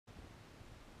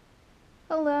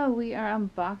Hello, we are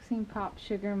unboxing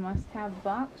Popsugar must-have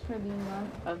box for the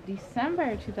month of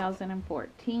December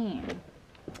 2014.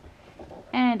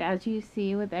 And as you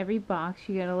see with every box,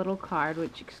 you get a little card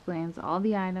which explains all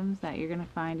the items that you're going to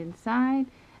find inside,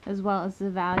 as well as the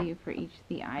value for each of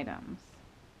the items.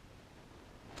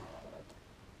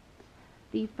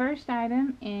 The first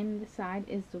item in the side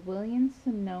is the Williams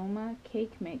Sonoma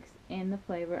Cake Mix in the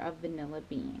flavor of Vanilla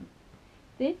Bean.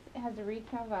 This has a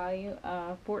retail value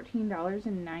of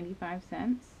 $14.95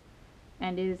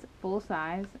 and is full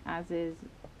size, as is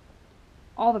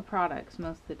all the products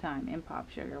most of the time in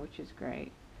Popsugar, which is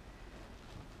great.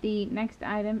 The next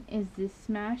item is the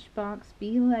Smashbox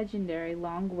Be Legendary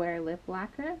Longwear Lip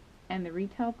Lacquer, and the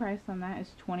retail price on that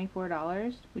is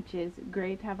 $24, which is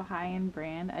great to have a high-end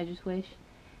brand. I just wish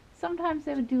sometimes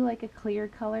they would do like a clear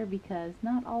color, because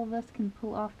not all of us can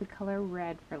pull off the color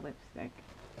red for lipstick.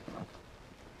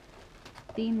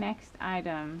 The next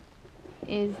item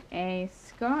is a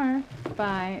scarf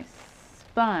by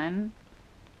Spun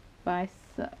by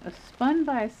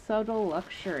Subtle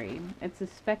Luxury. It's a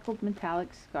speckled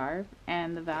metallic scarf,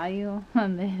 and the value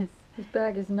on this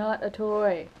bag is not a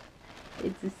toy.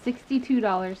 It's a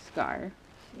 $62 scarf.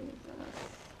 Jesus.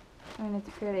 I mean, it's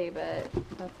pretty, but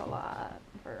that's a lot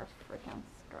for a freaking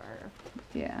scarf.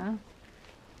 Yeah.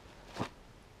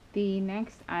 The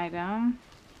next item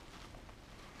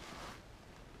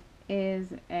is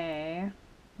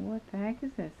what the heck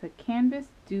is this? A Canvas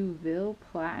Duville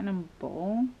Platinum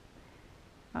Bowl.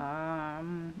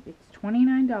 It's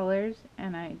 $29,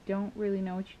 and I don't really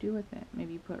know what you do with it.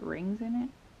 Maybe you put rings in it?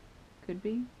 Could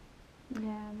be.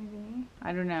 Yeah, maybe.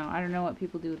 I don't know. I don't know what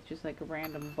people do with just like a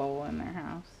random bowl in their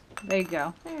house. There you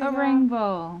go. A ring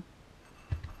bowl.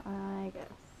 I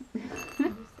guess. Just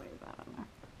leave that on there.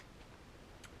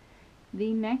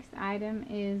 The next item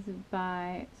is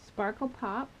by Sparkle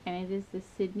Pop, and it is the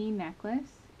Sydney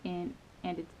necklace, and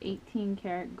it's 18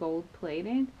 karat gold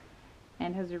plated,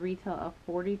 and has a retail of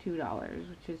 $42,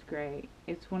 which is great.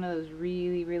 It's one of those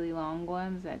really, really long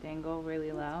ones that dangle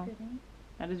really low.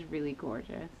 That is really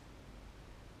gorgeous.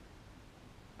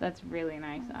 That's a really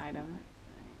nice item.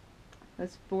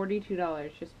 That's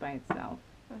 $42 just by itself.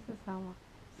 This is how much.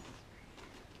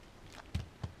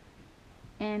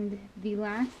 And the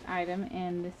last item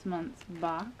in this month's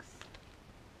box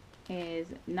is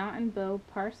Knot and Bow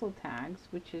parcel tags,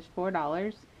 which is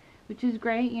 $4, which is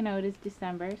great. You know, it is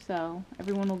December, so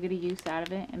everyone will get a use out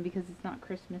of it, and because it's not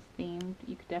Christmas themed,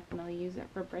 you could definitely use it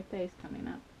for birthdays coming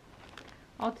up.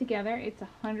 Altogether, it's a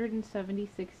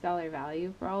 $176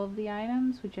 value for all of the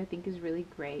items, which I think is really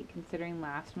great, considering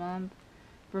last month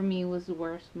for me was the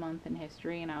worst month in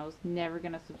history, and I was never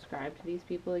going to subscribe to these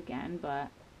people again, but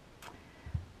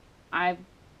I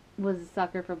was a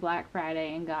sucker for Black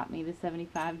Friday and got me the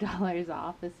 $75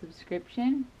 off a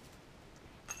subscription.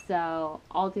 So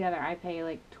altogether I pay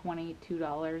like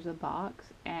 $22 a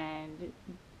box, and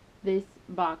this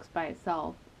box by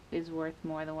itself is worth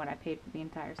more than what I paid for the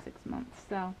entire 6 months.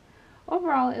 So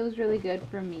overall it was really good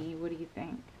for me. What do you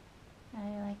think? I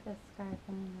like the scarf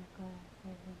and the necklace.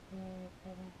 It's very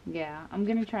pretty. Yeah, I'm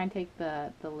gonna try and take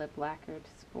the lip lacquer to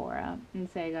Sephora and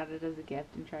say I got it as a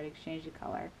gift and try to exchange the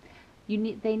color.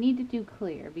 They need to do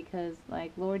clear, because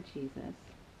like Lord Jesus.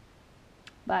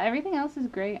 But everything else is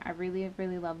great. I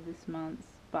really love this month's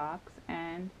box,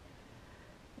 and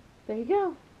there you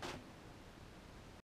go.